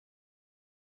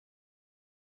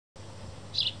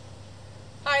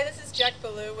Jack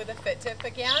Ballou with a fit tip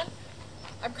again.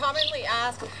 I'm commonly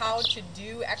asked how to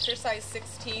do exercise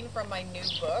 16 from my new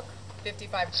book,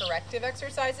 55 Corrective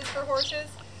Exercises for Horses.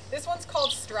 This one's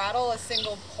called Straddle, a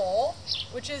single pole,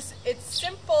 it's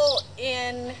simple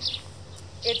in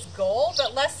its goal,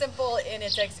 but less simple in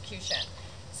its execution.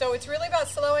 So it's really about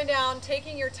slowing down,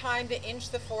 taking your time to inch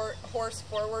the horse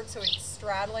forward so it's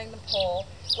straddling the pole.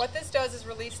 What this does is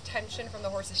release tension from the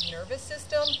horse's nervous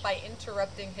system by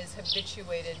interrupting his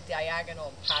habituated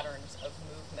diagonal patterns of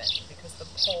movement, because the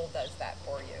pole does that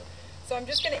for you. So I'm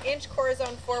just going to inch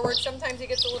Corazon forward. Sometimes he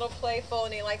gets a little playful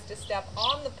and he likes to step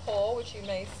on the pole, which you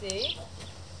may see.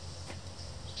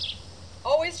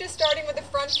 Always just starting with the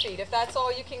front feet. If that's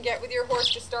all you can get with your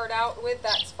horse to start out with,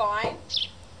 that's fine.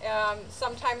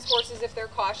 Sometimes horses, if they're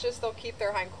cautious, they'll keep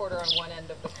their hind quarter on one end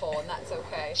of the pole, and that's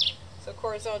okay. So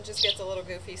Corazon just gets a little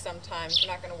goofy sometimes.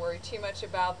 We're not going to worry too much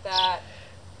about that.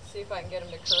 See if I can get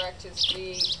him to correct his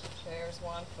feet. There's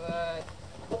one foot.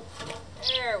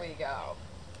 There we go.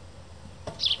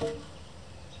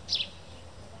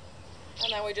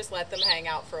 And then we just let them hang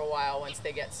out for a while once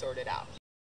they get sorted out.